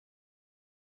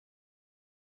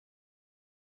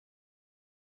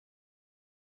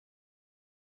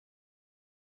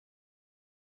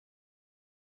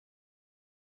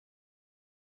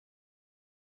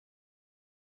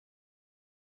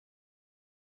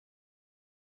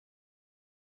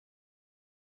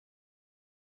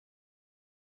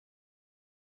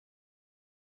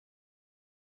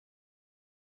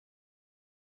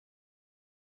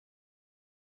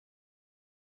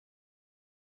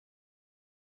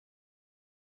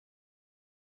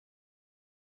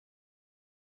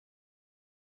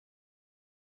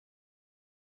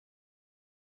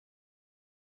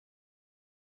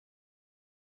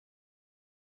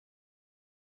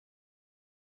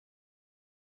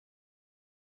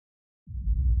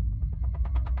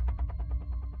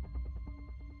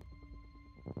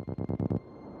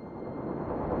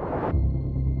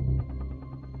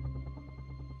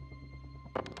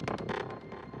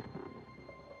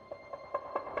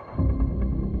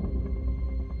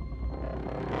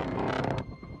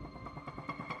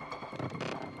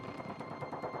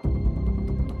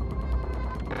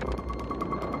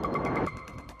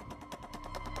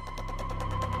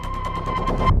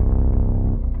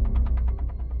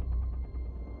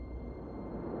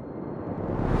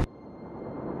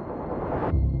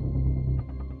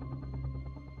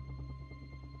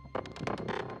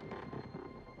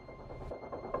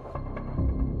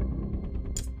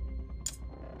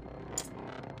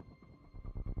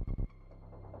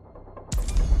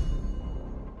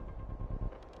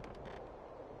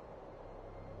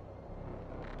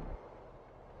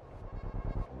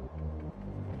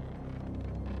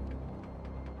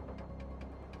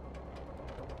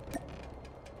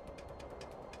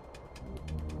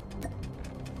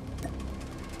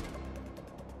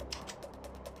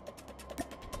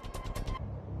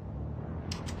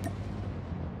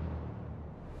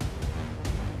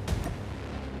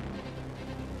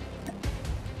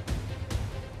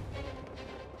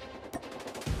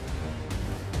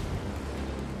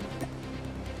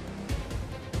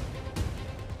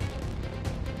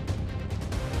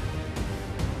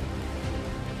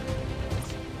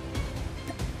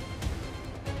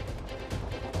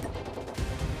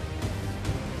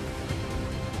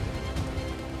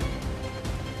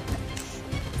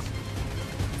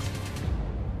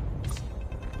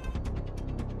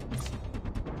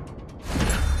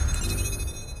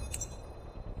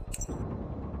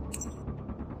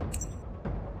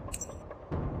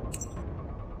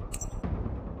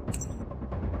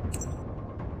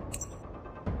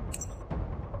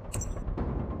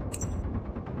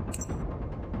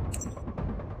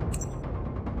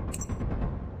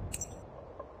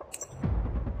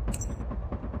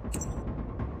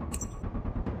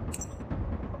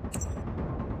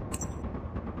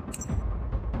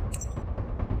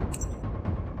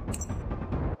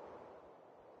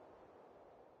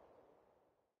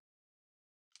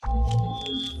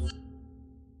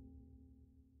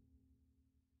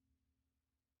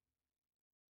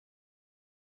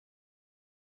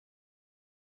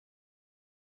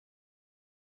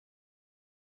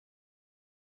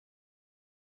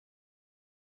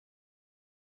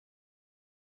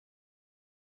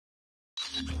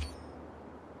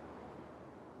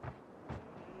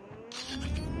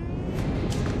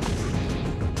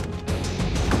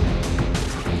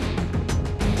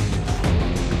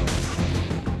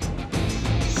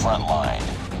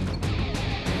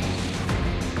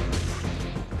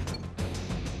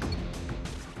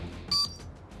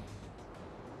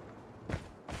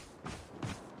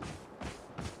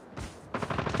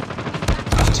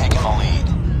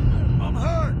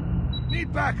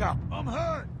back up! I'm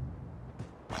hurt!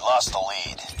 We lost the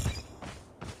lead.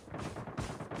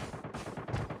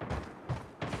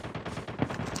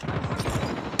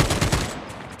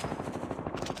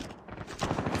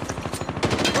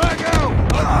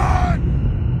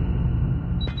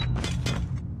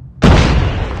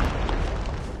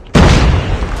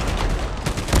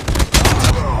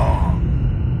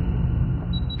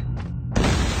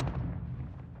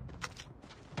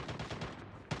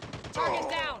 Target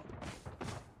down!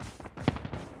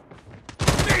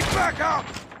 Need back up!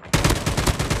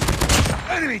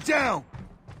 Enemy down!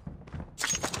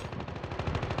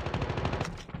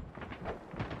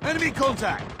 Enemy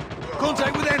contact!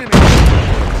 Contact with enemy!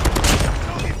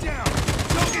 Target down!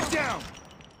 Target down!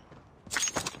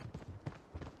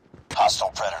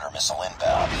 Hostile Predator missile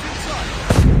inbound.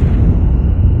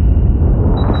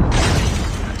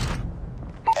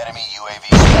 Enemy UAV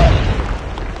spotted.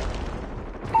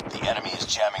 The enemy is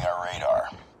jamming our radar.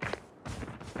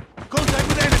 Contact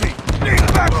with enemy!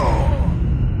 Need back!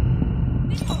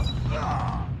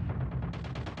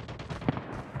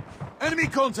 Enemy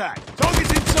contact!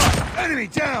 Target's in sight! Enemy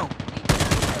down!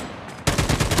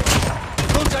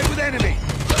 Contact with enemy!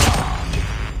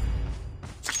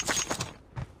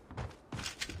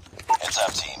 Heads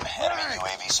up, team. Enemy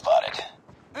UAV spotted.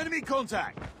 Enemy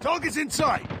contact! Target's in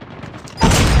sight!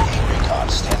 UAV recon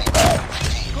standing by.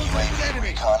 UAV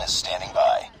recon is standing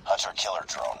by. Hunter killer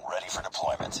drone ready for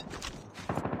deployment.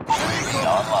 UAV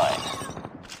online.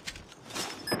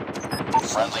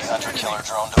 Friendly hunter killer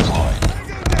drone deployed.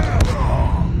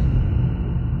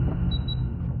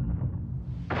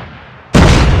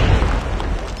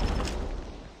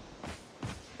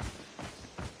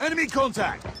 Enemy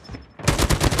contact!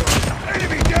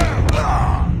 Enemy down!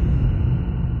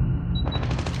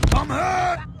 I'm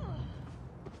hurt!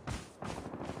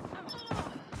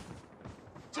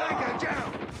 Tango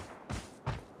down!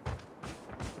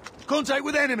 Contact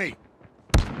with enemy!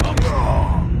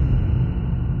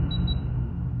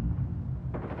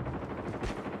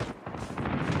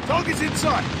 Target's in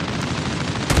sight!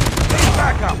 Need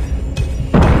back up!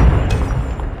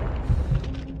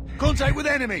 Contact with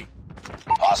enemy!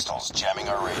 Hostiles jamming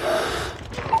our radar.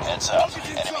 Heads up.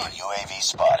 Enemy UAV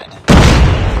spotted.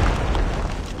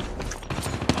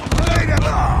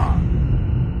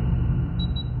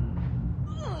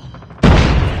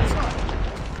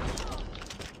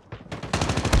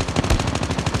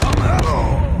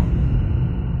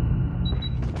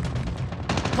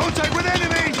 Contact with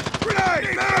enemy!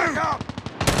 Grenade! Back up!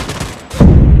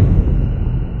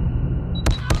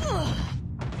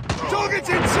 Target's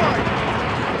in sight!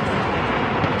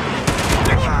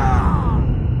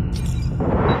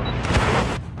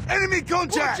 Enemy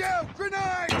contact! Watch out!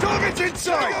 Grenade! Target's in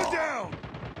sight! Go down!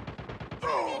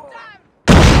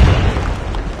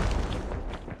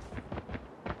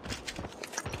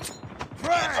 Be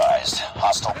advised.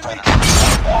 Hostile Predator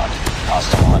inbound.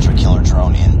 Hostile hunter killer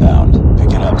drone inbound.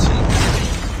 Pick it up, team.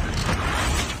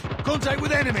 Contact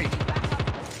with enemy!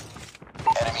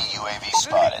 Enemy UAV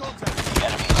spotted. The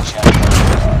enemy is jamming our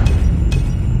radar.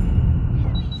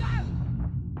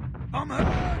 I'm hurt!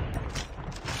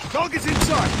 Target's in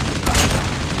sight!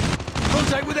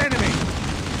 Contact with enemy!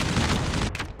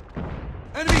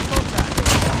 Enemy contact!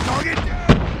 Target down!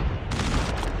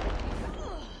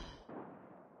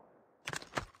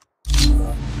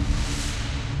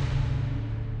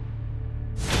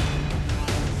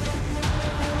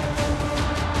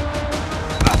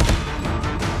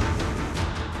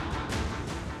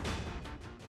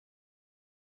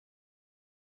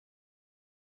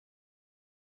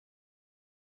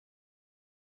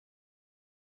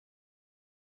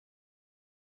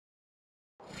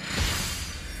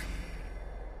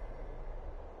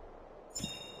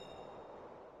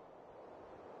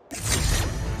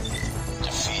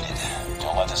 Defeated.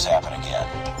 Don't let this happen again.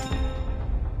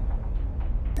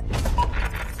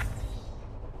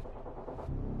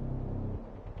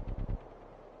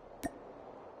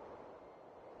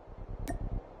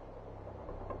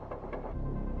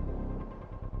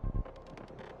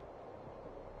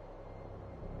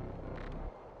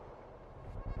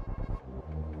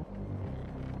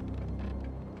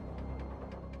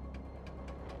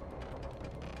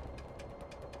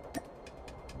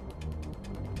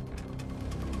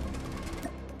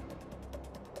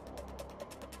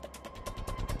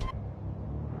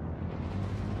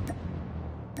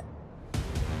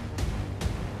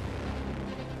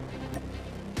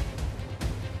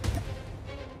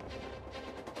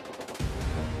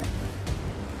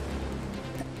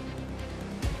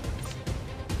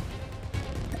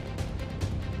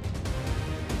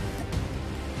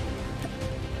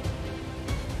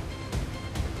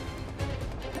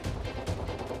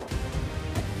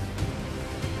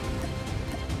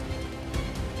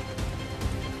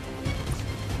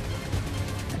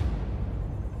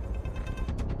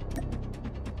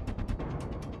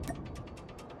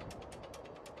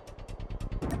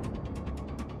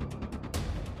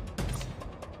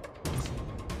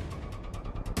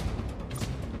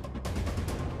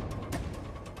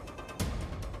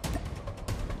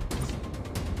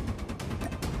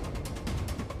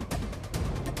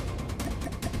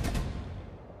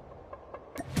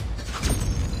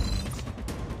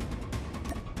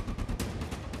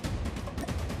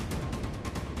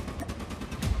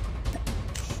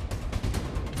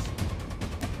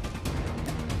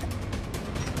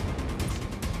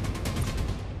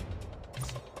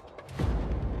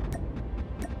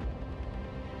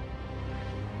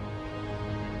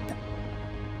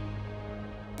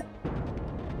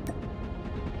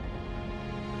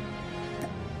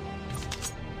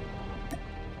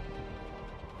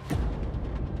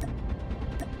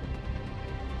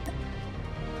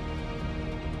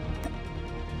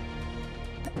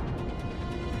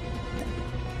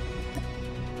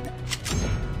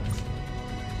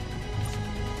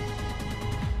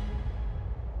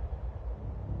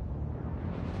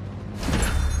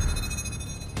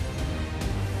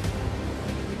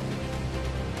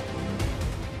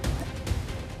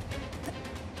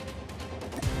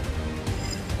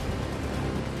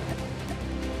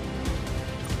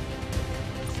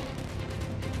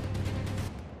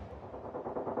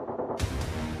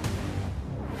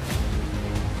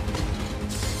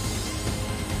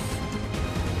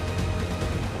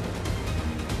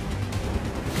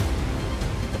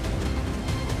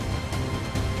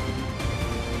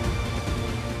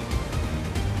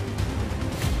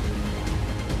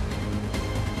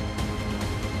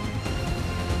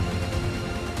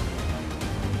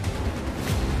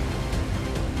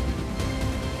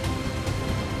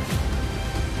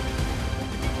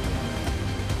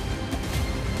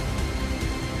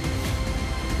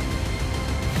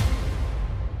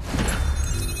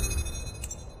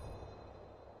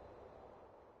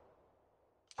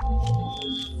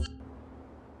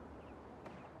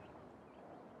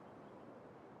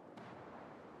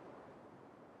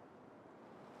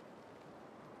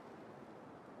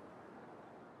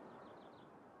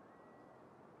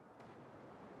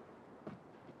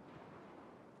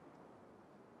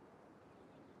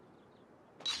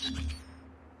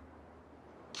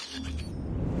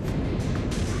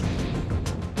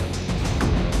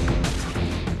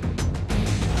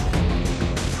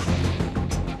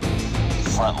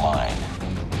 front line.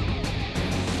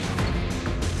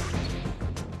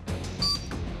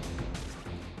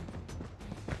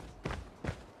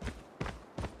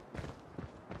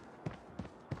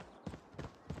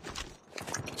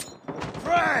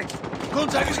 Frag!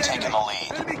 Contact We've with taken enemy! the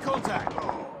lead. Enemy contact!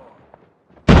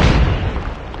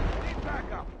 Need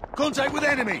backup! Contact with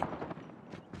enemy!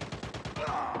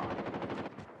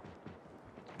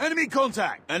 Enemy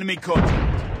contact! Enemy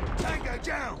contact! Tango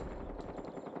down!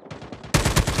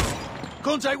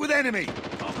 Contact with enemy!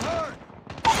 I'm hurt!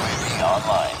 UAV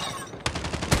online.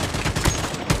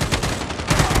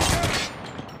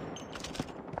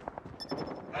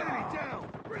 Enemy down!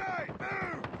 Grenade!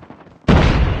 Move!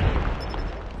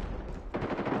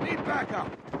 Need backup!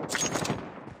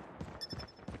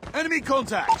 Enemy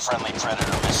contact! Friendly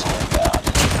Predator missile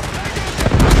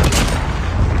inbound.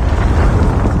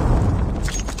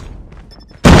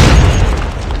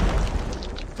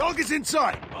 Target's in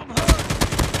sight! I'm hurt!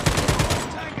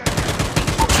 Tango down!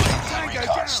 Tango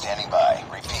Recon down! standing by.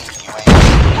 Repeat, UAV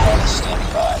recon is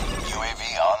standing by. UAV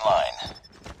online.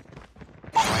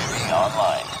 UAV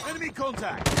online. Enemy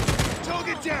contact!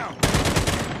 Target down!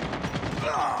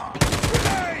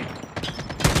 Grenade!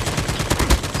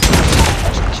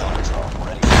 Hunter killer drone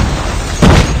ready.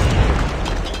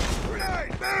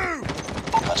 Grenade! Move!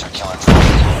 Hunter killer drone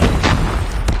deployed.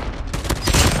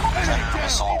 Enemy Predator down!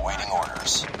 missile awaiting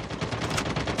orders.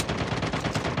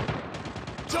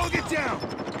 Target down!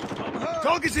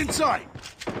 Target's in sight!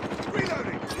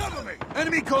 Reloading! Cover me!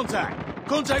 Enemy contact!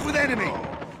 Contact with enemy!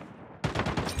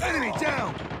 Enemy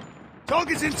down!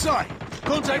 Target's in sight!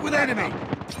 Contact with enemy!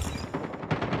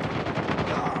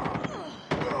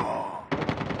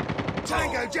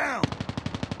 Tango down!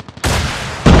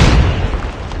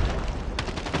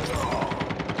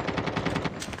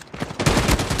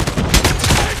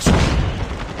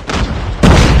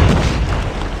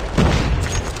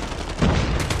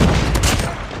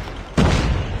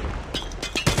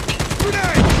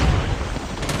 Grenade!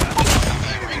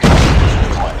 UAV recon for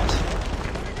deployment.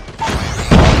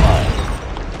 UAV online.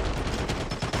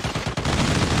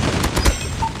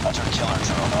 Hunter killer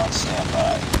drone on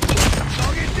standby.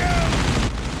 Target down!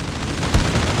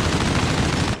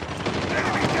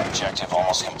 Enemy down! Objective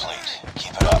almost complete.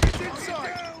 Keep it up. Target's in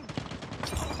sight!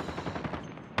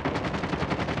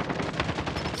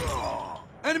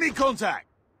 Enemy contact!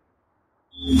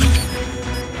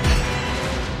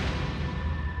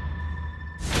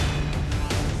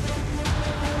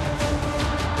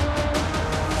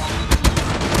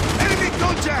 Enemy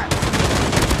contact!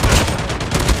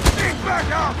 Need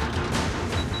backup!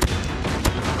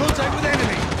 Contact with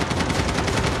enemy!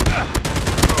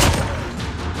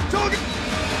 Target!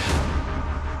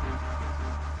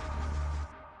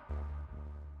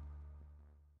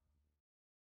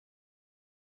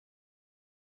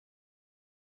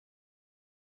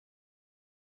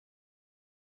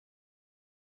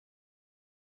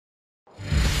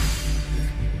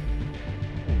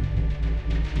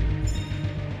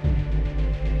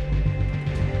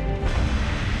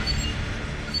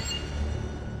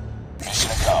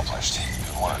 Mission accomplished.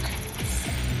 Good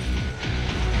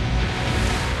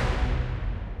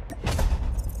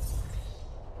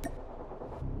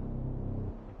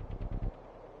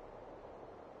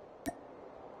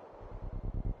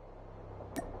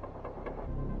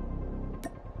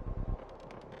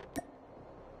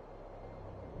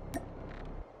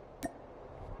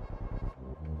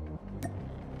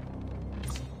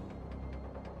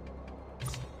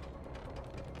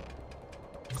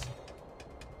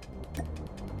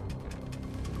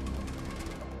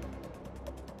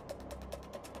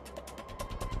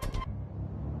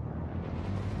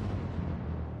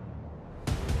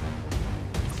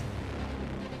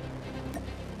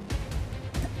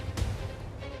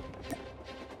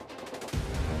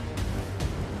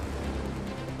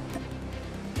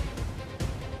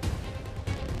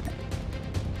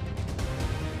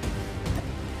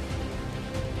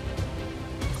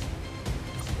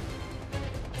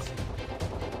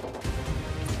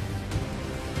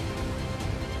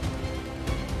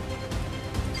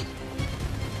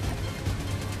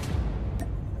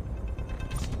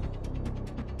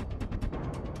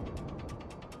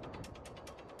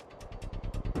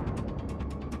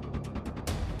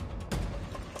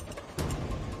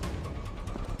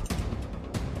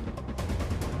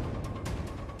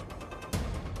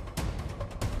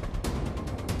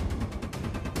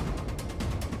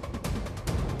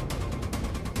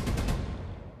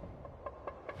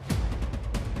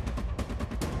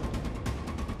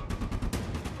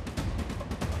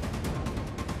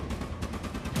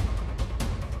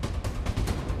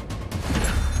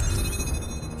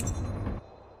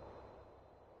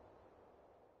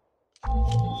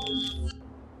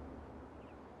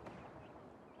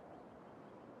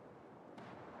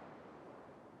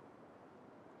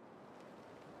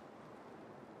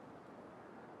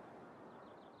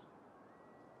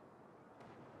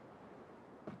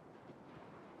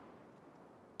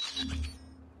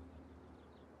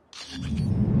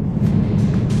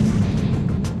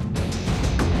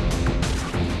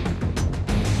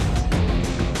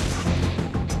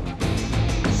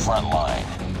front line.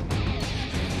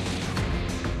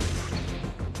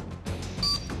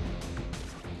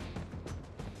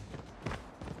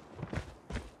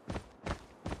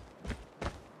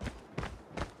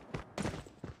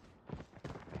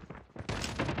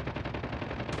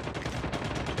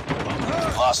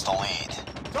 We lost the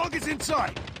lead. Target's in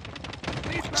sight.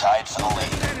 We tied for the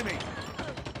lead. Enemy.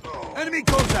 Enemy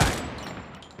contact.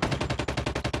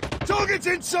 Target's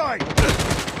in sight.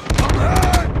 I'm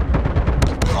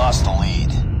hurt. We lost the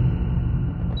lead.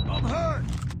 I'm hurt.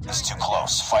 It's too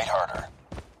close. Fight harder.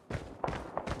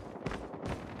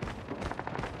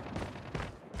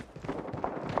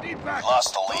 Need back. We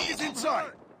lost the Target's lead. in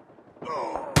sight.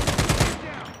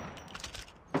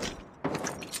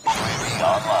 UAV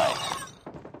online.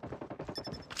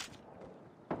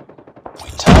 We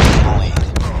tied for the lead.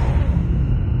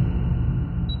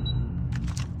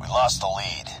 We lost the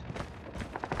lead.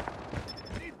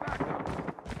 Need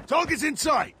backup. Target's in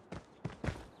sight.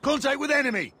 Contact with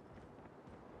enemy.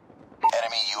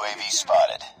 Enemy UAV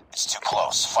spotted. It's too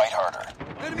close. Fight harder.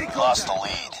 Enemy We lost the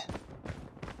contact. lead.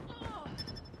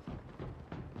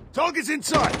 Target's in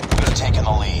sight. We've taken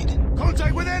the lead.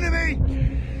 Contact with enemy.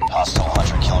 Hostile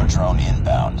hunter-killer drone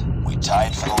inbound. We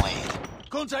tied for the lead.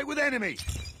 Contact with enemy.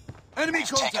 Enemy We've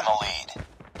contact. taken the lead.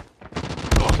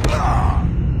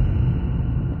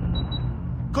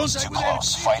 It's Contact too with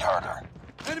close. enemy. Fight harder.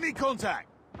 Enemy contact.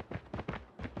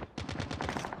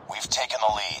 We've taken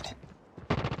the lead.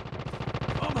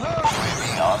 I'm hurt.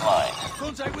 UAV online.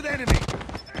 Contact with enemy.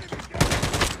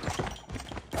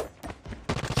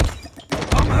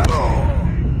 I'm hurt.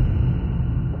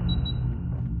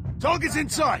 Target's in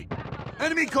sight.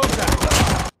 Enemy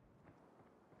contact.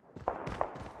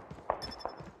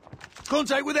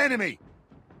 Contact with enemy.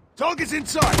 Target's in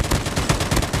sight.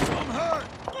 I'm hurt.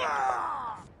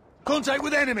 Contact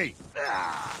with enemy.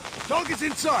 Target's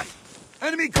in sight.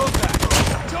 Enemy contact.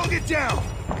 Target down.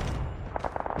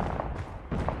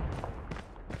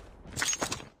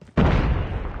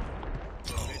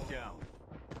 Get down.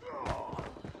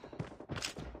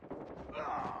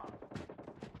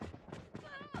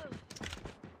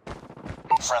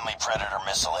 Friendly Predator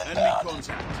missile Enemy inbound.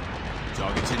 contact.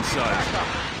 Target's in sight.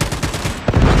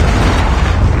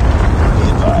 Be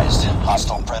advised.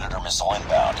 Hostile Predator missile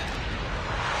inbound.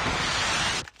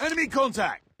 Enemy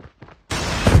contact.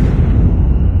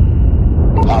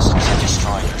 Hostiles have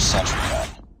destroyed your sentry gun.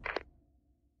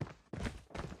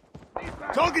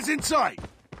 Target's in sight.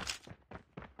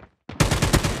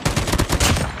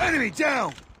 Enemy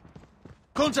down.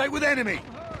 Contact with enemy.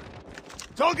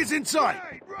 Target's in sight.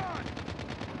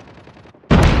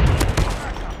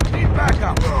 Need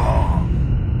backup.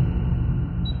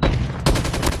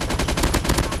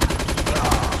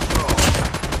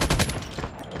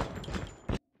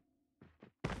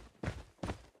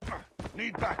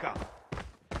 Need backup.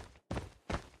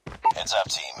 Heads up,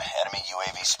 team. Enemy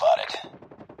UAV spotted.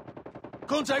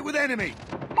 Contact with enemy.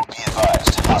 Be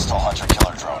advised. Hostile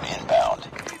hunter-killer drone inbound.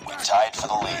 We tied for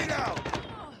the lead. Grenade out.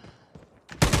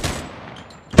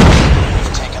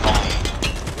 We've taken the lead.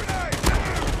 Grenade.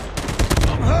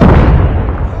 I'm hurt.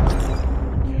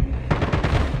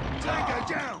 Tango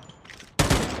down.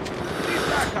 Need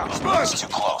backup. It's Smoke.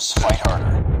 too close. Fight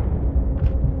harder.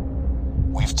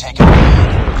 We've taken the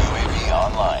lead. UAV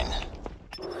online.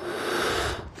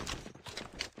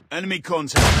 Enemy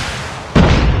contact.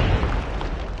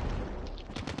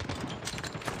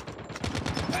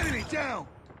 Enemy down.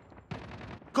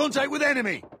 Contact with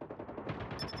enemy.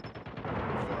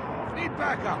 Need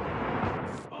backup.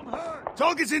 I'm hurt.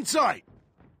 Target's in sight.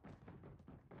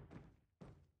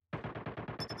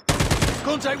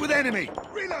 Contact with enemy.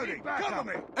 Reloading. Cover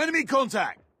me. Enemy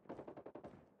contact.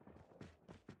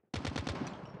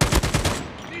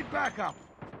 Need backup.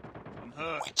 I'm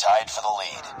hurt. We tied for the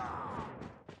lead.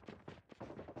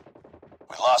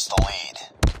 We lost the lead.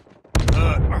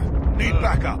 Need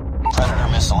backup. Predator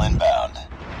missile inbound.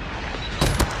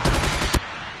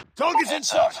 Target's in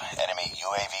Heads up. sight. Enemy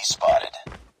UAV spotted.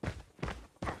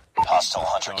 Hostile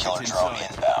hunter-killer Target's drone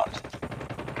inside. inbound.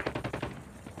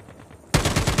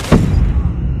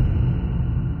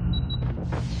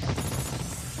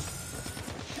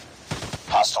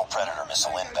 Hostile Predator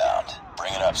missile inbound.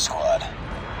 Bring it up, squad.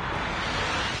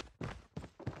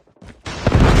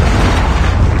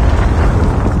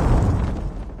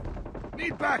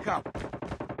 Need backup.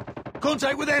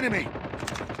 Contact with enemy.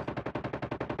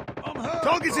 I'm hurt.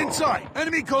 Target's in sight.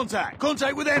 Enemy contact.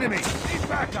 Contact with enemy. Need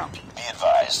backup. Be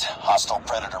advised. Hostile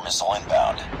Predator missile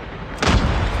inbound.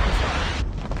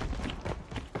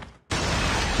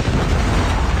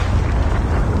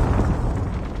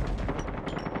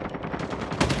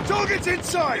 Target's in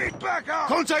sight. Need backup.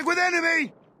 Contact with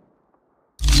enemy.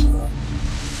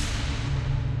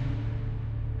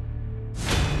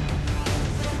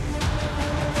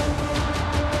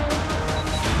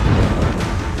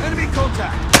 Enemy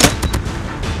contact!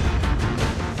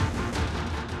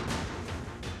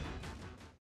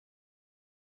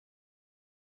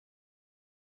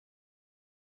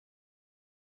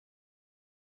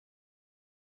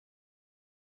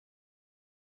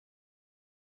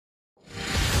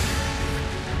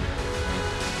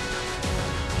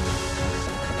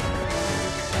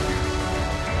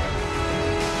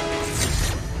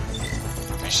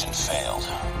 Mission failed.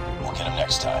 We'll get him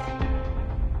next time.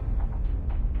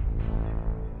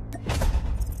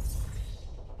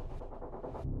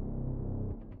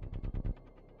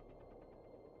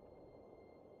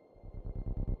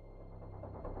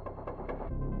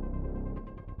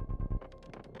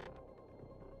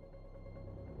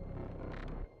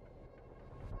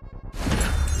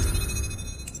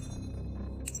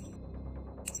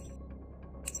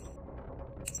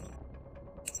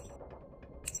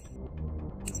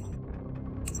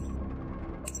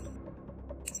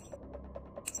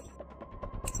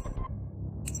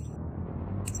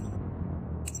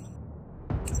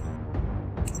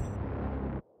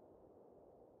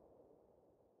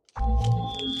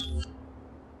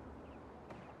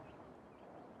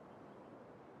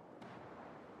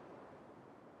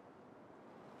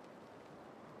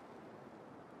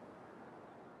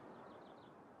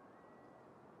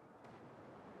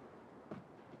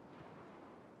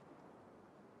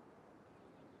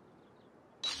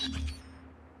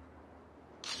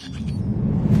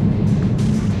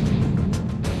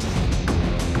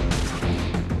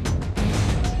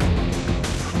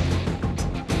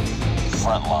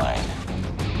 Front line.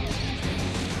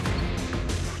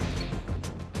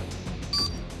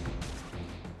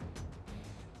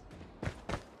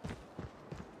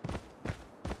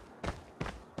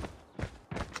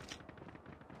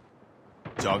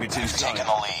 Target's in sight. Taking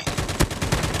the lead.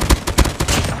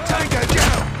 Tango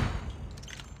down!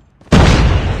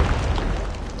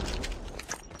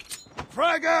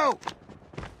 Frag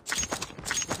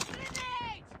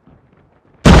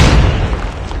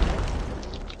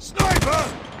Sniper!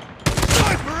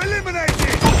 Sniper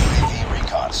eliminated! UAV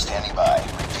recon standing by.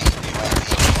 Repeat,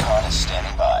 UAV recon is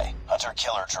standing by. Hunter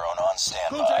killer drone on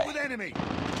standby. Contact with enemy!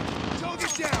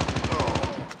 Target down!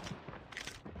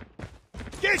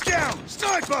 Get down!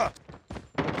 Sniper!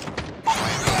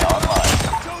 UAV online.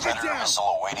 Target Predator down!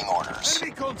 missile awaiting orders.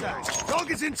 Enemy contact!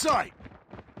 Target's in sight!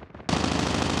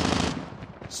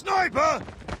 Sniper!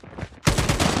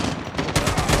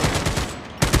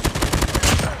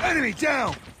 Enemy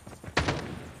down!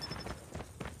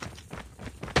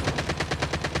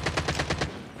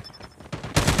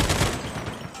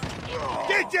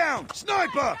 Get down!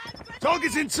 Sniper!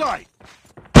 Target's in sight!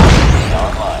 UAV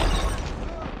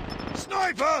online.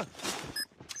 Sniper!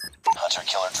 Hunter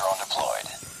killer drone deployed.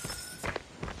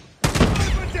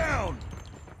 Sniper down!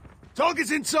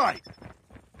 Target's in sight!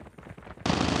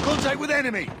 Contact with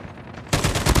enemy!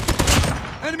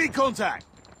 Enemy contact!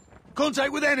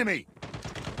 Contact with enemy!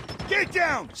 Get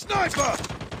down! Sniper!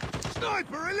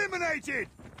 Sniper eliminated!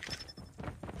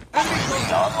 Enemy UAV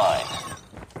contact! online.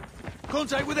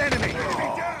 Contact with enemy!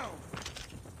 Enemy down!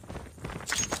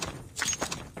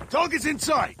 Target's in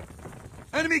sight!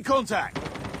 Enemy contact!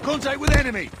 Contact with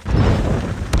enemy!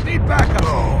 Need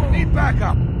backup! Need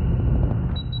backup!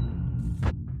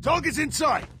 Target's in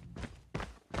sight!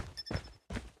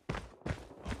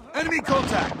 Enemy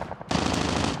contact!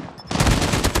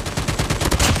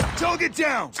 Target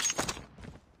down!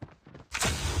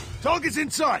 Target's in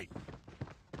sight!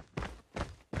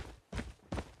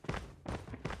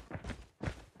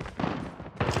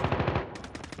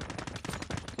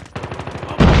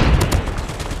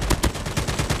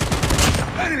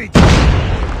 Enemy!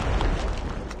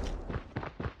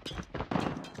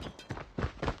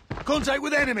 Contact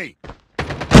with enemy!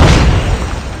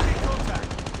 Enemy contact!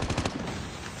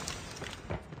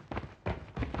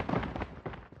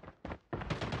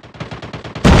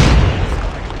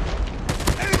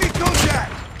 Enemy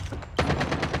contact!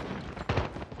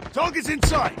 Target's in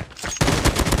sight!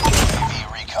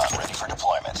 UAV recon ready for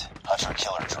deployment. Hunter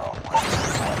killer drone ready for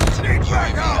deployment. Need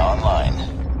backup! UAV online.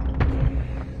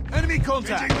 Enemy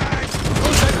contact!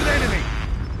 Contact with enemy!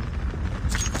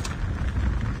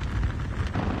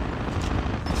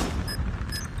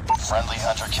 Friendly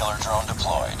hunter killer drone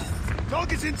deployed.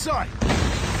 Target's in sight!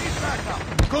 Need backup!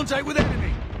 Contact with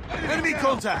enemy! Enemy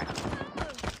contact!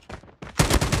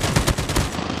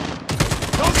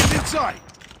 Target's in sight!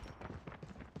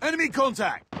 Enemy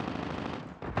contact!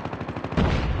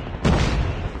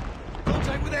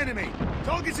 Contact with enemy!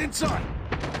 Target's in sight!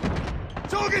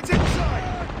 Target's in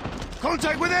sight!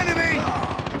 Contact with enemy!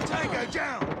 Tango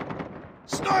down!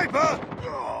 Sniper!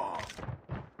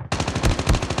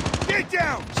 Get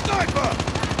down! Sniper!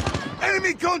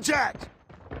 Enemy contact!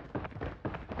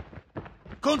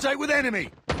 Contact with enemy!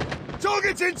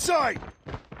 Target's in sight!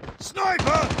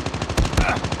 Sniper!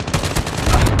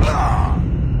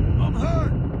 I'm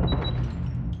hurt!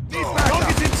 Need backup!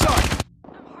 Target's in sight!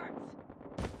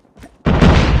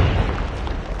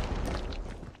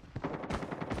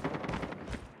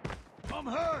 I'm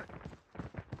hurt!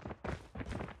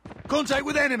 Contact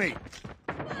with enemy!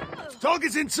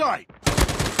 Target's in sight!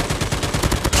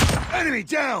 Enemy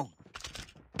down!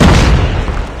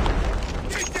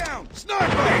 Get down!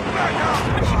 Sniper! Back up!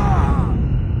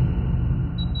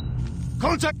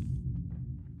 Contact!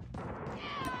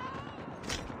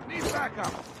 Need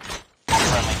backup!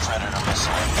 Friendly Predator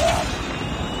missile inbound.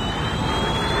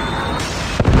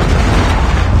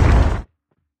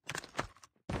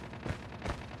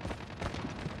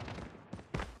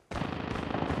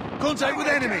 Contact with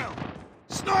enemy!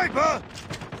 Sniper!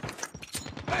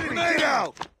 Enemy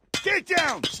out! Get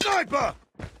down! Sniper!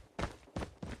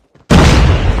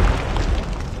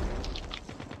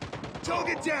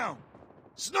 Target down!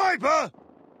 Sniper!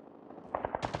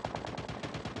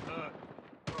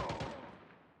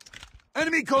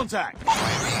 Enemy contact!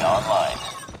 UAV online.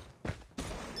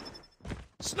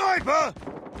 Sniper!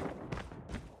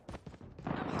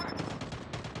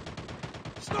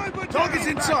 Sniper! Target's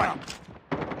in sight!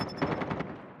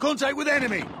 Contact with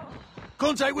enemy!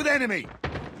 Contact with enemy!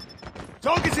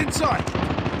 Target's in sight!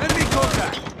 Enemy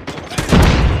contact!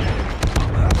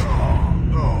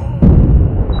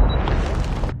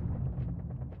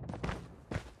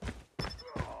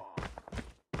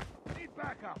 Need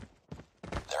backup!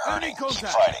 They're hurting. Enemy Keep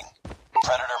contact. fighting.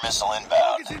 Predator missile inbound.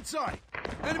 Target's in sight!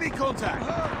 Enemy contact!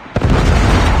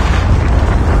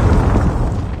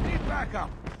 Need backup!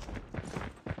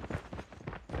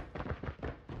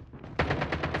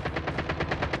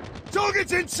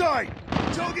 Target's in sight!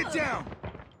 Target down!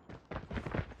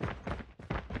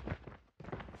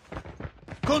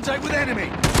 Contact with enemy!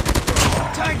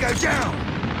 Tango down!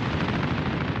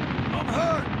 I'm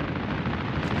hurt!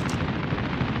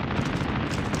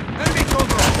 Enemy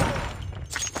contact!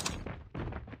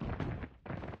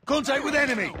 Contact with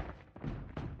enemy!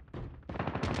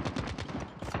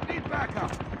 Need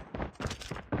backup!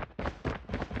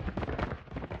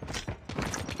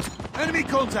 Enemy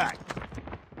contact!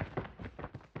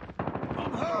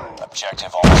 I'm hurt!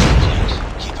 Objective almost complete.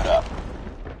 Keep it up.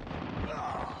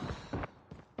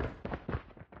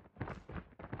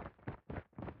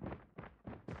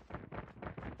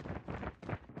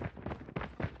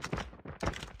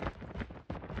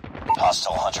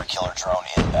 Hostile hunter-killer drone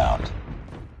inbound.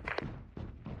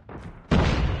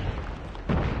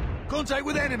 Contact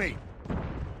with enemy!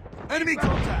 Enemy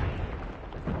contact!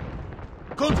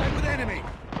 Contact with enemy!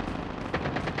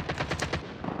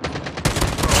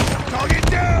 Target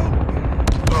down!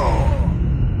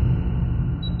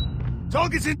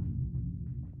 Target's in...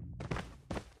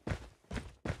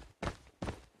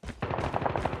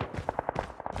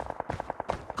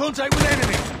 Contact with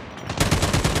enemy!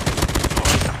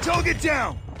 Target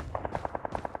down!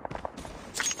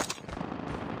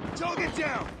 Target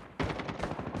down!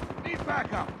 Need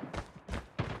backup!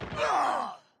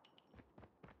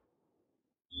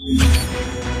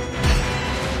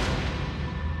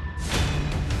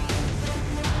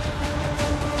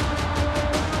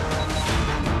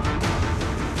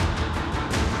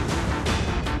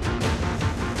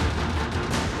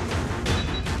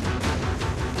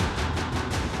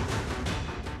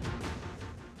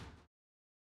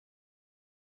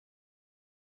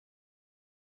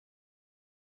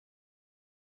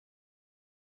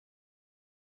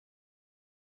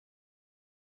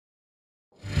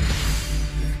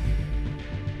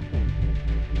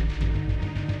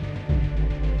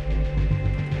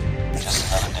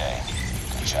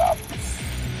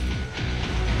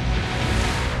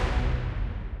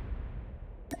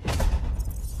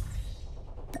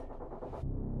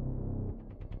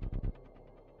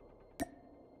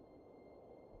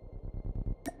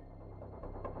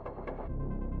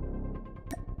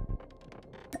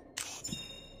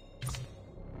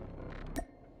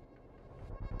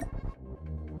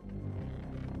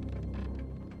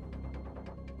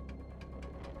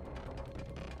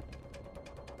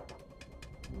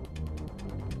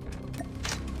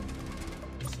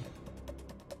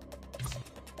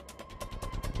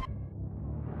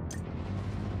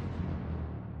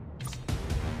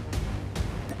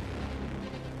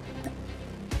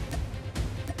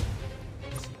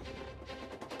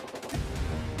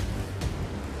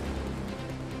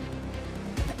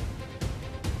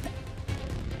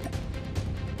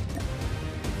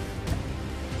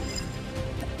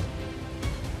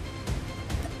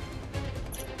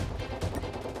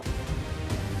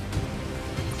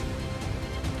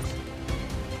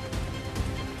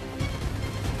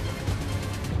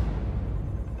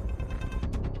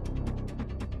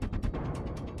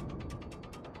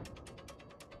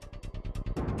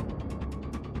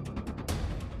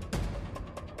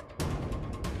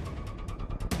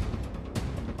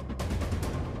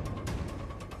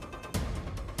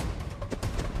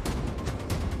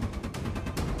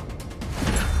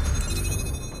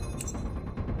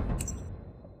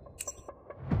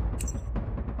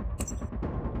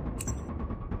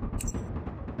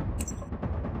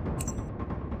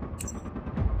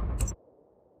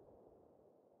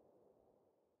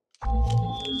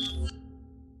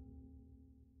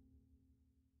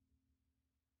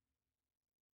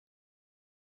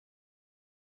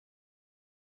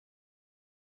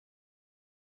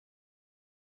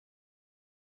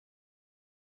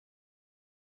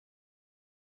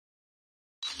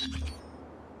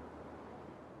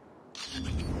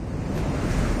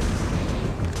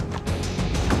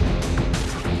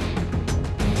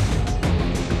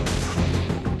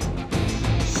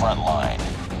 front line.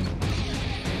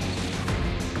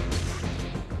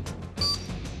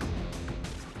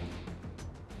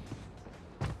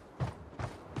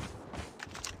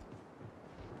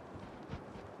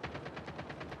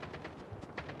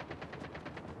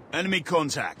 Enemy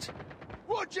contact.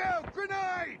 Watch out!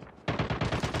 Grenade!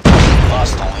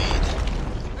 Lost the lead.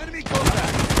 Enemy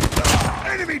contact!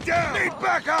 Enemy down! Need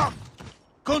backup!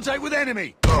 Contact with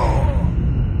enemy!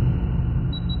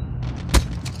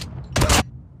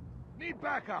 Need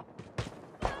backup!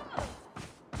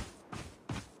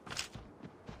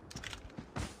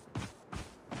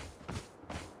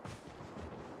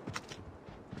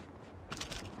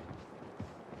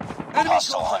 Enemy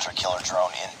Hostile contact! hunter-killer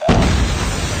drone inbound.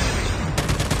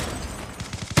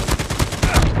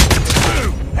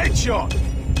 Headshot!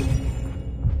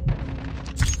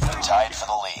 Tied for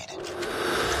the lead.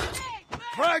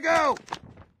 Frag out!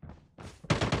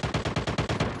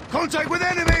 Contact with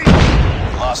enemy!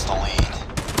 Lost the lead.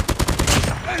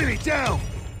 Enemy down!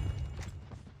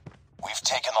 We've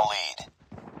taken the lead.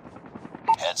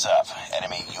 Heads up.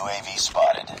 Enemy UAV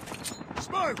spotted.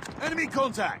 Smoke! Enemy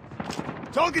contact!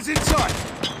 Target's in sight!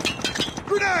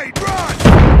 Grenade! Run!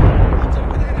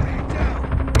 Contact with enemy! Down!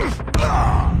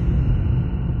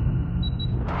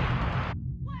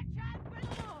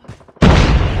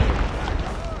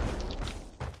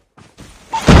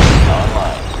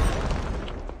 Online.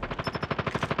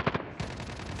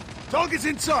 Target's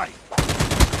in sight!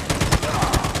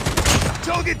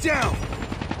 Target down!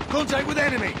 Contact with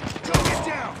enemy! Target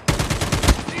down!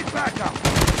 Need backup!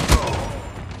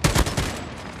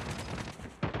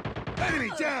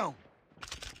 Enemy down!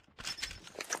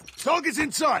 Target's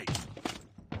in sight!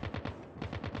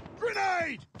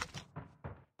 Grenade!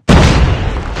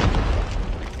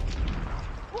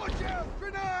 Watch out!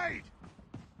 Grenade!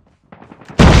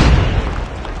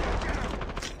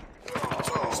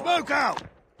 Smoke out!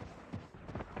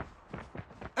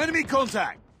 Enemy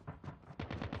contact!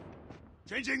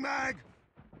 Changing mag!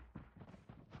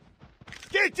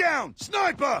 Get down!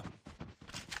 Sniper!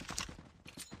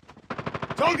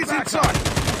 Target's in sight!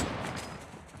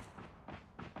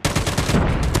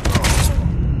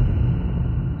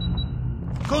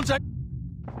 Contact!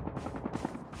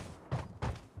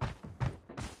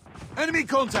 Enemy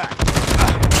contact!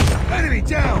 Enemy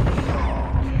down!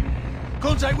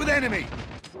 Contact with enemy!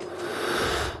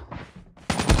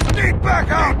 Need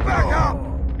backup! Need backup!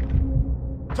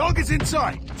 Target's in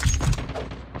sight!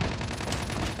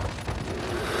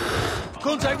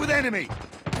 Contact with enemy!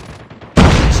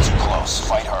 It's too close.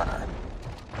 Fight harder.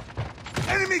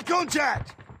 Enemy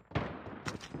contact!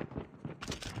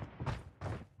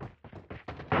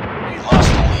 We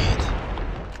lost the lead.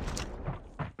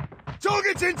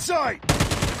 Target's in sight!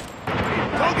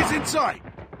 Target's in sight!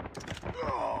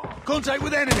 Contact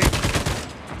with enemy!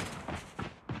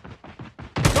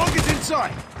 Target's in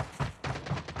sight!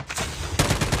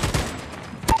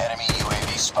 Enemy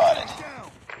UAV spotted.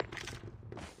 Down.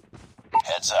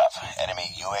 Heads up. Enemy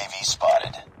UAV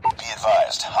spotted. Be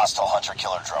advised. Hostile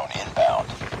hunter-killer drone inbound.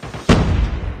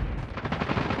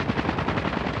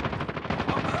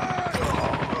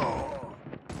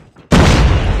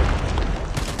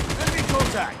 Enemy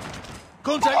contact!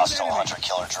 Contact Hostile with enemy!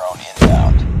 hunter-killer drone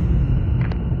inbound.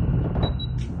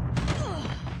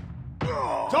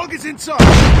 Target's in sight!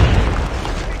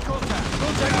 Enemy contact!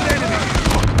 Contact with enemy!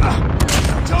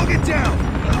 Target down!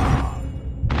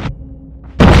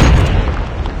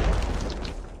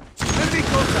 Enemy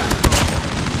contact!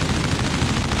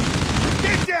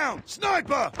 Get down!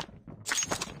 Sniper!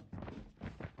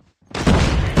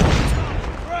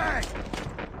 Frag!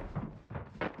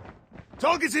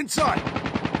 Target's in sight!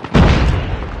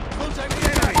 Contact with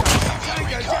enemy! UAV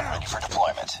Tango recon down! ready for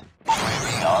deployment.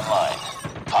 UAV online.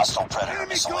 Hostile Predator Enemy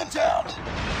missile contact!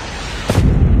 inbound.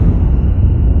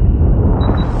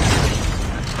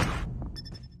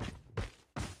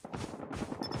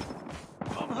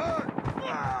 I'm hurt!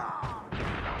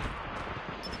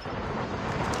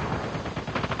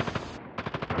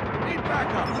 Need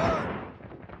backup! Hurt!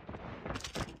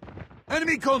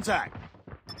 Enemy contact!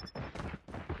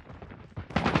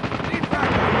 Need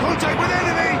backup! Contact with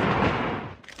enemy!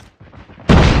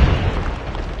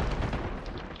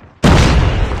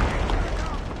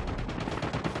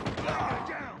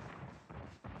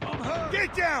 I'm hurt!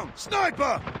 Get down!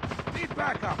 Sniper! Need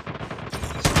backup!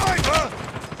 Sniper!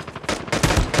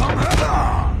 I'm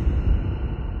hurt!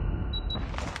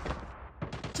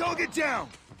 Target down!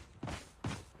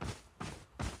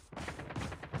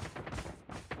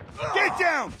 Get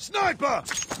down! Sniper!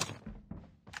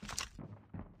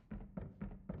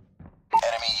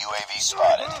 Enemy UAV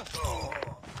spotted.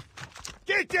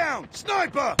 Get down!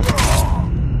 Sniper!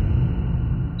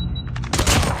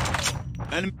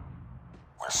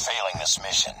 failing this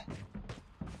mission.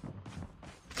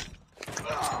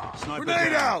 Sniper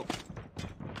grenade out!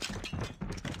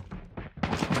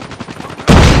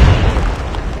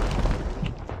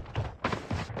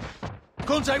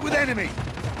 Contact with enemy!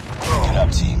 Get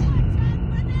up, team.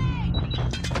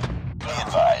 Be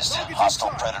advised, hostile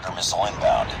Predator missile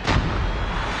inbound.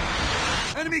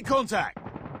 Enemy contact!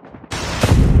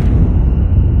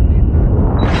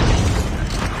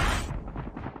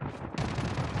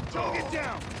 Target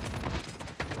down!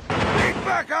 Need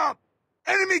backup!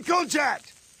 Enemy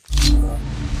contact!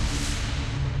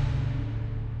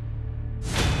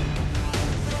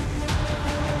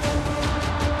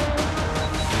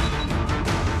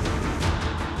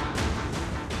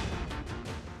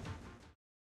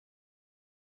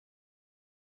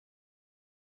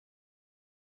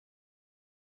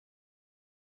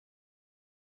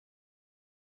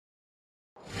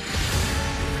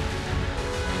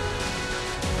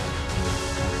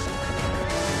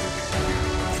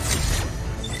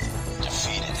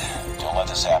 Don't let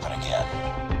this happen again.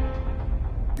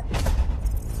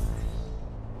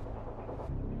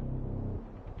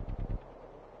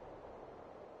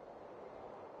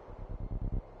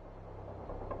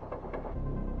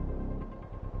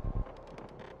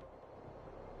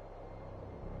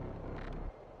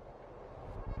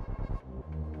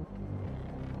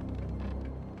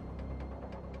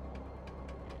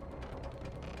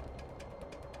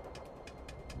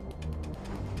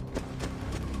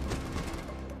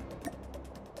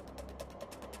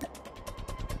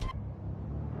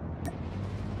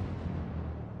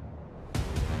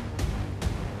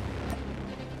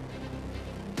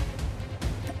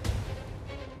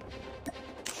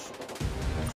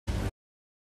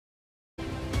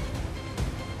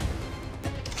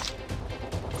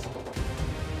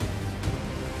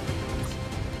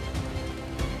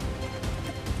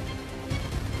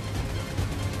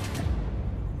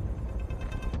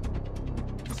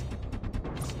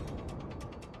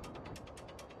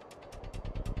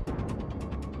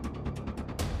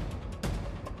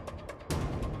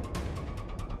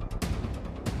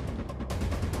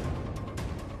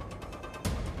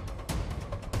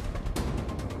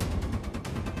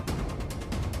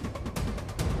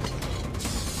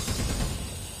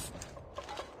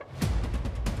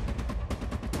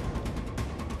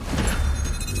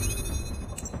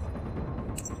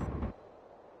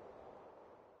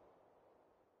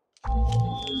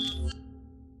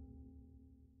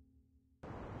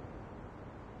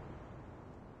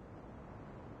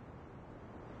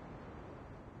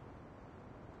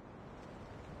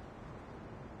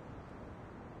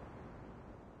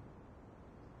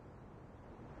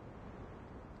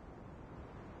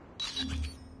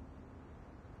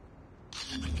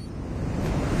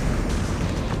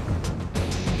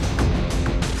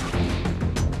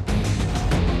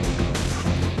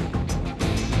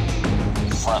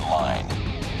 Front line.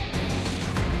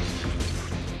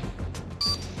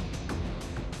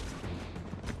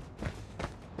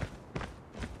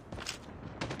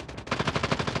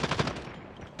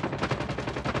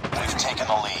 We've taken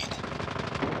the lead.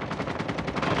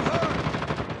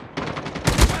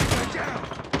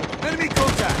 Enemy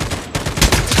contact!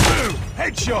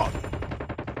 Headshot!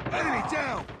 Enemy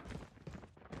down!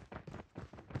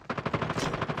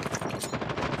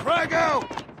 Frag out!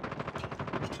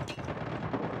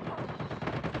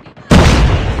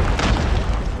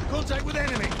 Contact with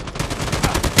enemy!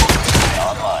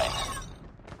 Online.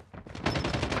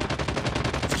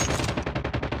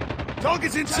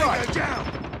 Target's inside! Tango down!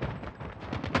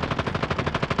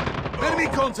 Enemy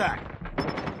contact!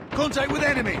 Contact with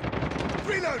enemy!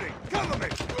 Reloading! Cover me!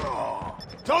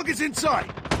 Target's in sight!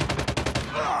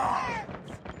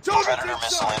 Target's Predator in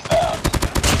missile sight! inbound.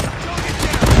 Target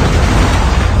down!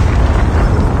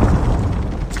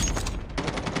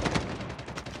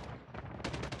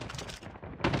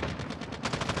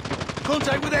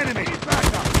 Contact with enemy! Back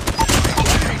up!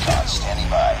 Recon standing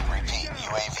by. Repeat,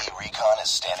 UAV recon is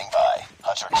standing by.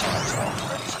 Hunter killer drone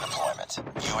ready for deployment.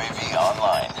 UAV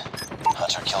online.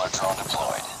 Hunter killer drone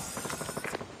deployed.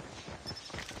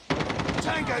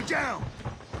 Tango down!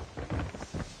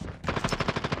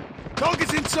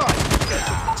 Target's in sight!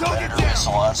 Target Predator down!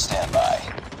 missile on standby.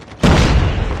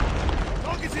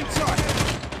 Target's in sight!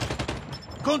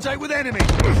 Contact with enemy!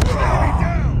 Enemy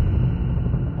down!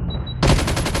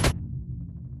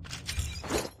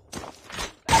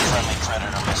 Friendly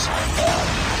Predator missile inbound.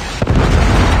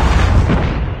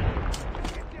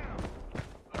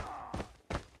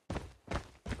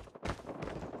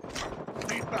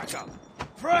 Need backup!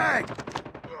 Frag!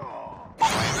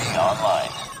 UAV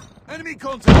online. Enemy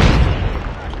contact!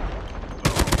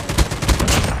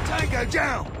 Tango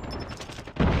down!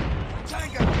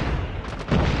 Tango!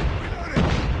 Reloading!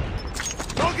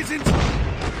 Target's inside!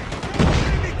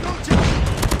 Enemy contact!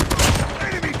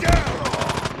 Enemy down!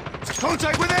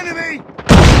 Contact with enemy!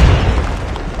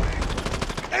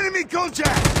 Enemy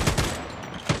contact!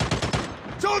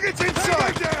 Target's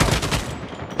inside! Down!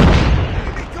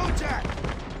 Enemy contact!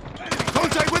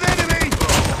 Contact with enemy!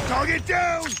 Target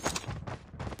down!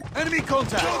 Enemy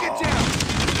contact! Target down!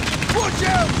 Watch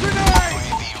out! Grenade!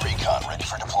 UAV recon ready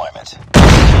for deployment.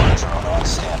 Killer drone on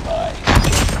standby.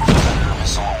 Predator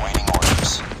missile awaiting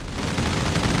orders.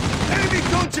 Enemy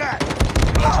contact!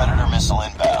 Predator missile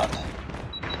inbound.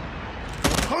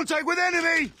 Contact with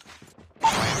enemy!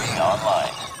 UAV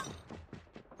online.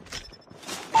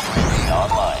 UAV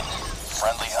online.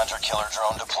 Friendly hunter-killer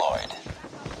drone deployed.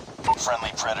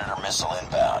 Friendly Predator missile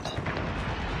inbound.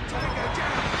 Tango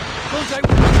down! Contact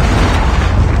with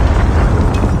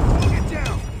Target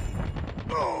down!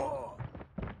 Oh.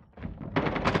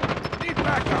 Need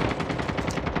backup!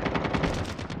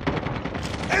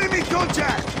 Enemy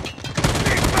contact!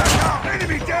 Need backup!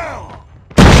 Enemy down!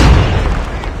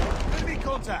 Enemy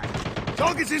contact!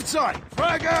 Target's in sight!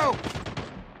 Frag out!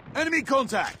 Enemy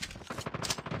contact!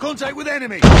 Contact with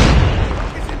enemy!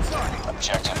 Target's in sight!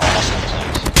 Objective almost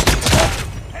complete.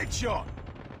 Headshot!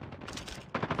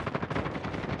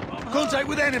 Contact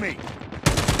with enemy!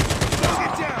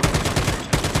 Target down!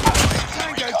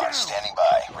 Tango Recon down! standing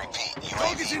by. Repeat.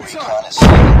 Target's UAV in recon sight. is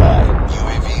standing by.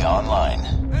 UAV online.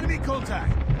 Enemy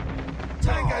contact!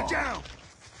 Tango down!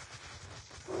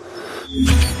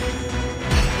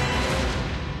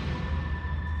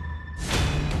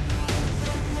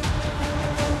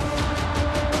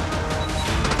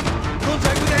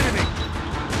 Contact with enemy!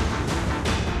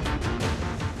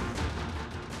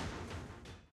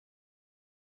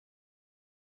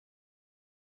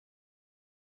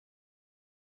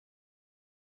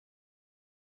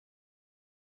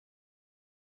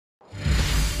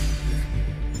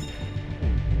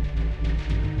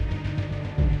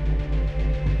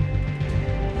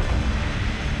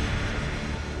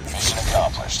 Mission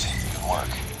accomplished. Good work.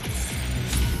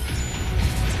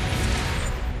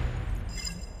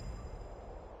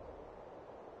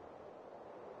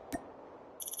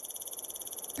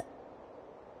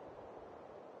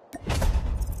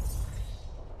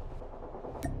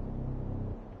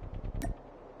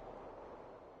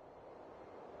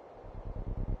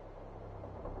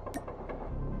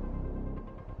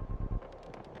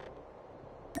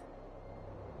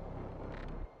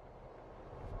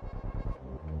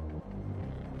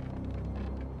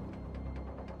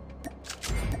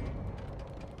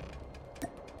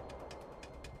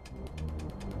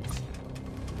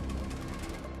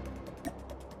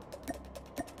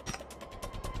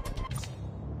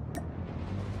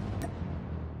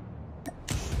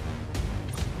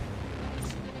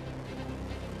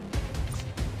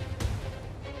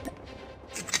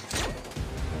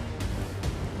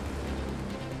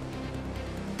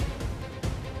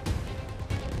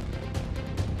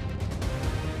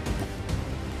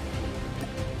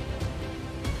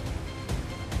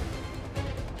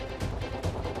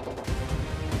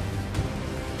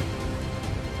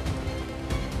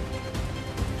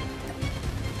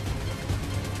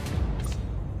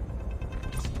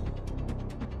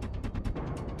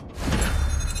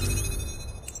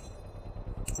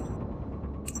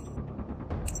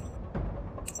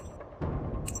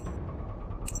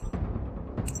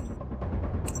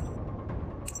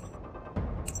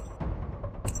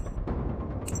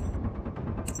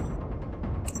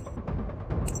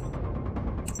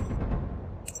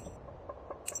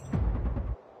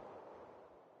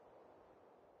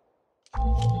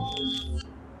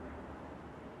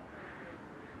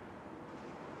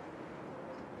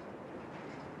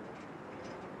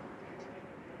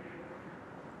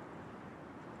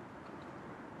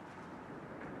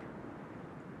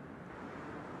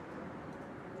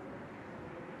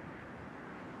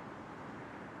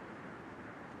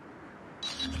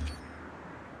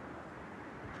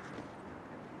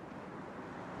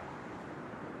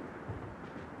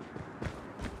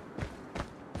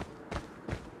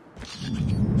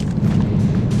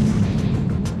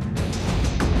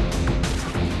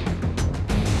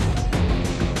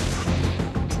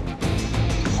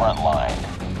 Front line.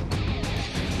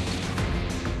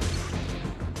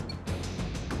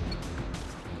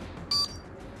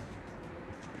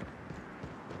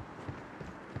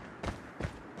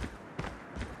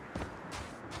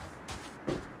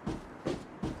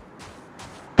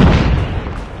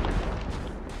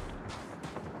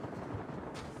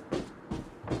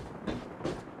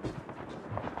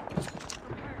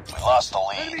 We lost the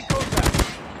Enemy lead. contact!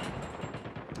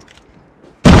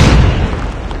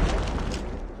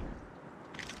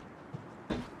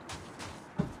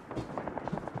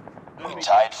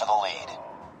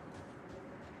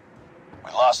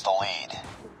 We lost the lead.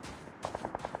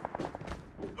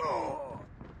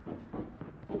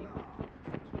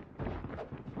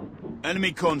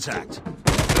 Enemy contact.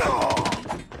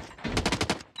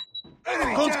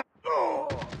 Enemy down.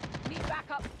 Need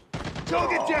backup.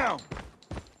 Target down.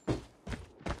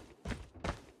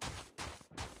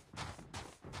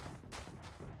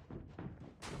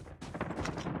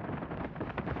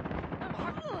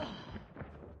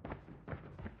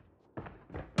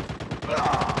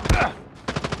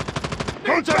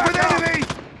 Contact with enemy!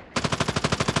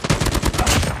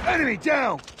 Enemy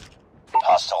down!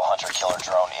 Hostile hunter-killer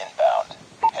drone inbound.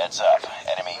 Heads up.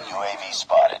 Enemy UAV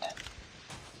spotted.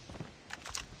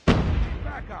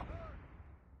 Back up!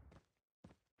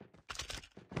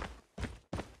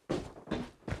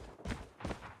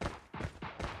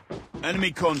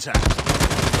 Enemy contact.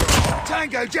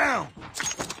 Tango down!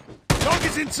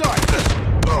 Target's in sight!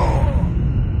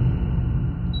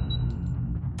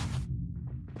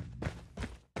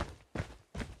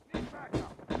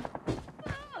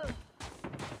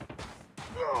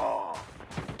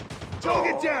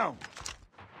 Target down!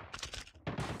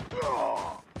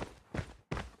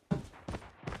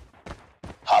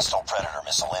 Hostile Predator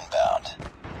missile inbound.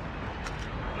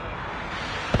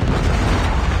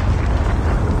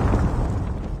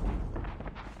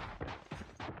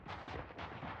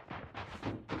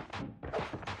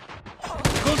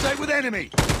 Contact with enemy!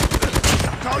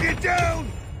 Target down!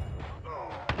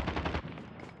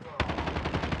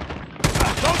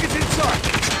 Target's in sight!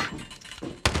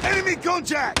 Enemy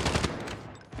contact!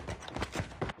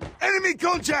 Enemy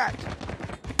contact!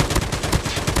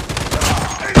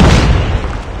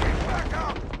 Back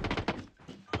up!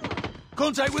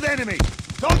 Contact with enemy!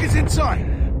 Target's in sight!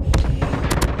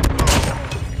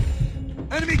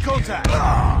 Enemy contact!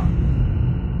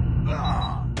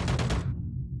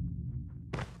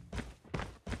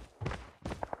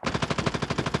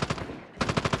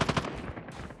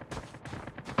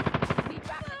 Need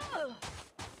backup.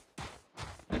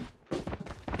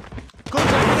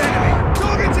 Contact with enemy!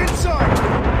 Target's in sight!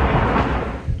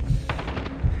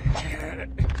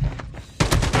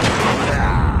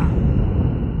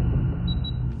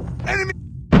 Enemy!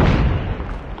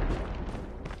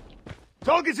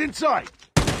 Target's in sight!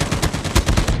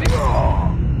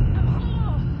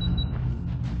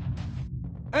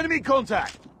 Enemy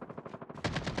contact!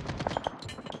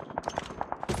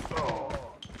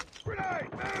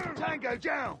 Grenade! Move! Tango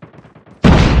down!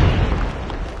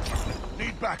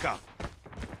 Need backup!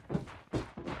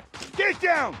 Get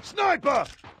down! Sniper!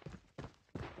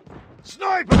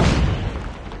 Sniper! Need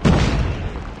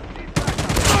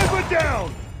backup. Sniper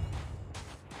down!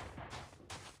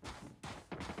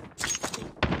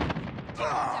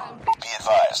 Be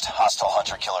advised. Hostile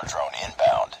hunter-killer drone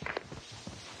inbound.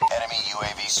 Enemy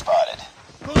UAV spotted.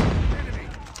 Enemy!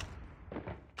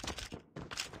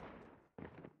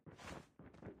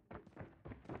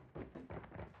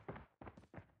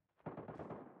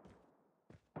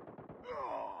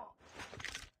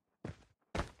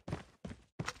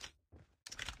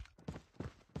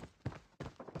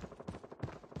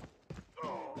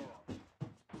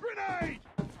 Grenade!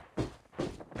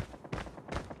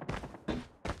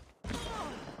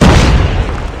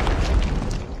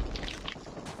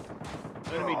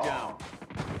 Enemy down.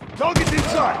 Target's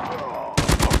inside!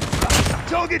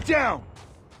 Target down!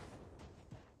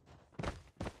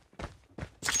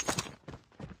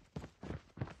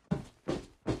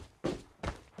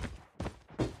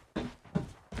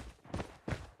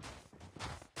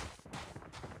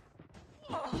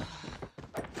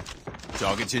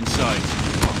 Target's inside.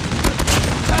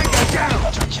 Tango down!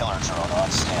 Hunter-killer drone on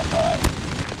standby.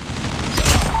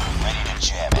 Ready to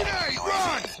jam enemy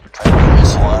UAV. Predator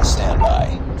missile on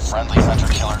standby. Friendly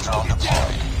hunter-killer drone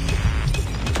deployed.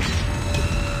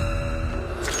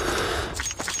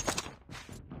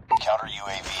 Counter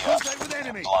UAV up. Contact with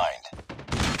enemy. Blind.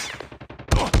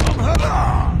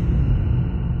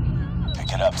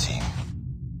 Pick it up, team.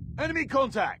 Enemy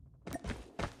contact!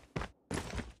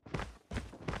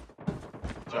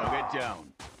 Target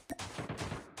down.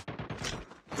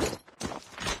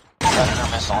 Predator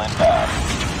missile inbound.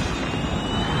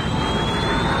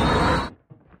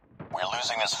 We're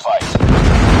losing this fight.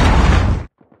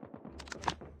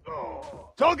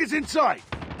 Target's in sight!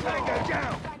 Tango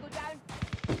down! Tango down.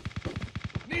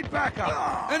 Need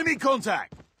backup! Enemy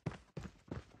contact!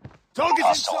 Target's in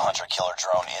Hostile sight! hunter-killer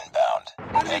drone inbound.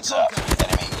 Enemy Heads up. contact.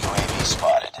 Enemy UAV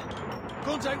spotted.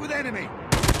 Contact with enemy!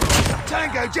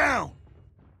 Tango down!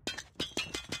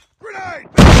 Grenade!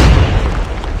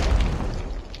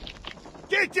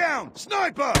 Get down!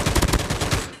 Sniper!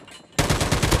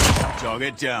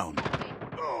 Target down.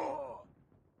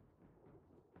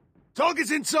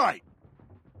 Target's in sight.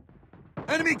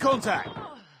 Enemy contact.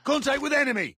 Contact with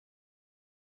enemy.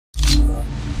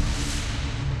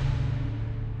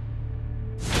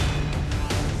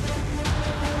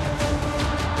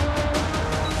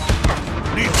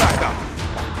 Need backup.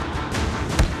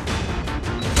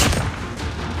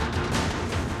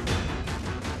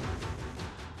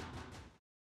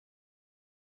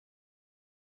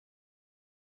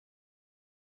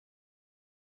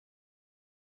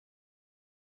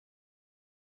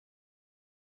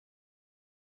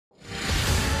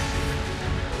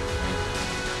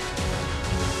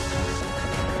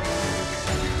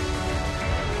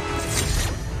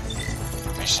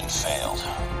 Mission failed.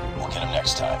 We'll get him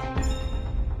next time.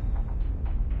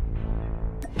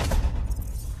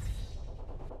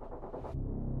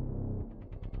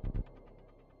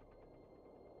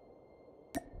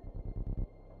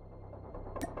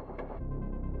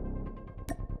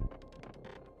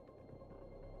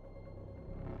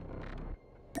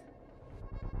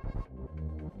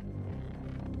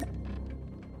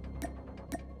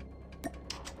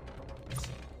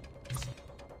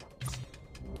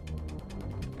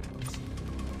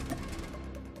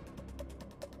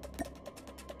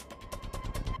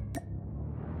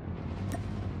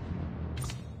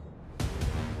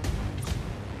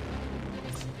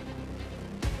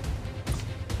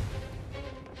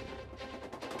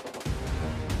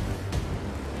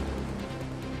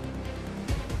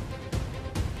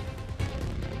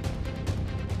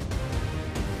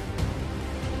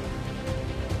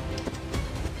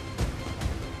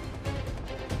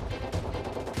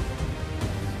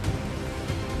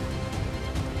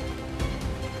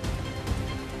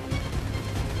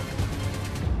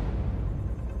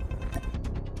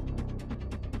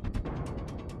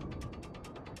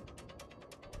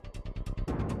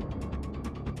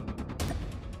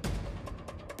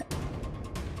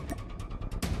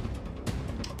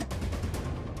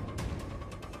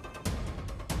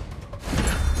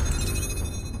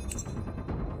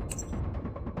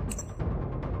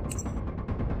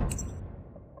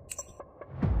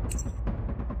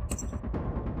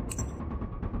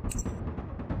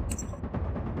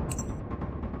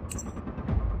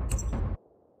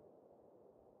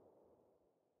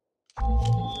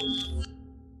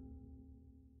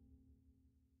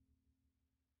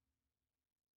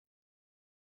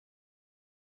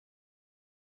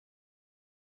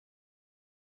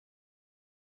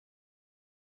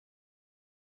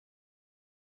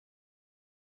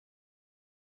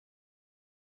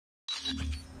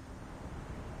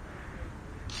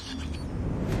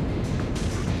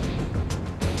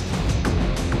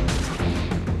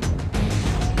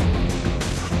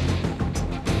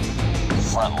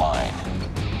 Front line.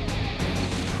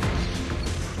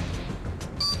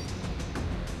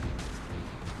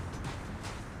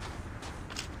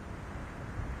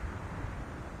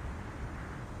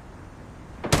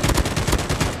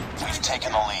 We've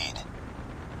taken the lead.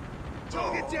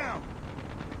 Target down.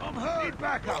 I'm hurt. Need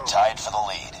backup. Tied for the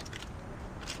lead.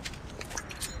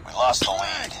 We lost the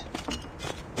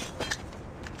lead.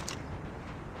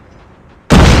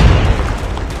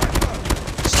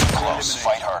 It's too close.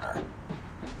 Fight harder.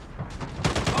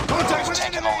 Contact We've with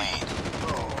taken the enemy. lead.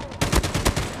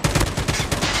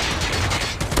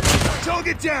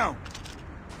 Target down.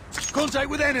 Contact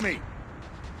with enemy.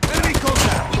 Enemy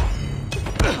contact.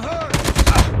 Hurt.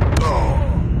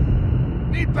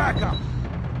 Need backup.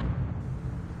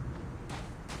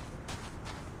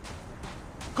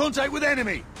 Contact with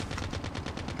enemy.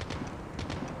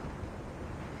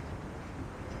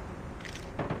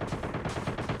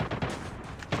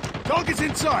 Target's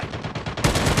in sight.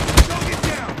 Target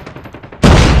down.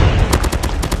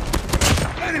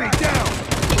 Enemy down.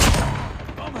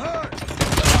 I'm hurt.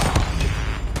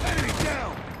 Enemy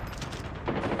down.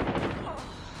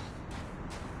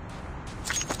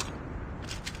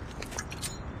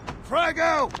 Frag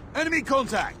out. Enemy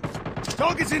contact.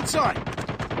 Target's in sight.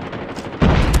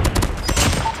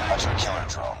 Hunter killer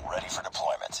drone ready for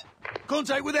deployment.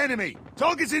 Contact with enemy.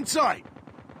 Target's in sight.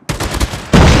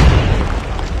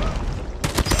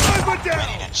 Sniper Ready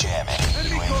down. to jam enemy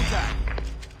Enemy UAV. contact.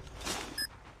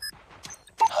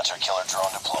 Hunter killer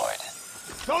drone deployed.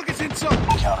 Target's in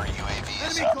sight. Counter UAV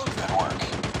is Enemy up. contact. Good work.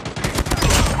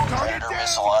 Target Predator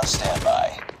missile down. on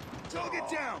standby. Target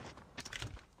down.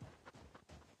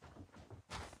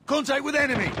 Contact with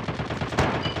enemy.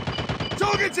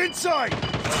 Target's in sight.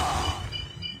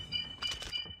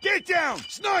 Get down.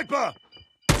 Sniper.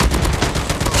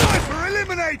 Sniper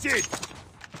eliminated.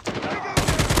 Tango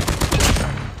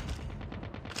down.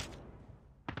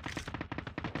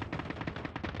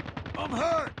 I'm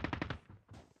hurt.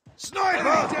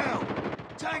 Sniper down.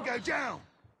 Tango down.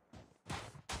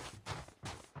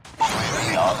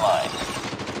 online.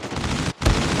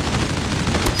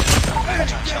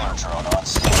 Hunter killer drone on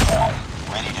standby.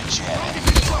 Ready to jam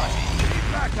enemy UAV.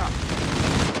 Back up.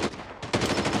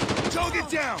 Target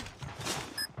down.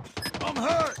 I'm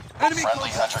hurt. Enemy Friendly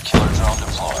contact. hunter killer drone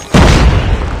deployed.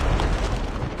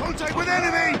 Contact with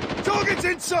enemy. Target's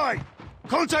inside.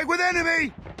 Contact with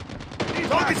enemy.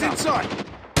 Target's inside.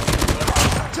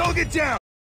 Target down.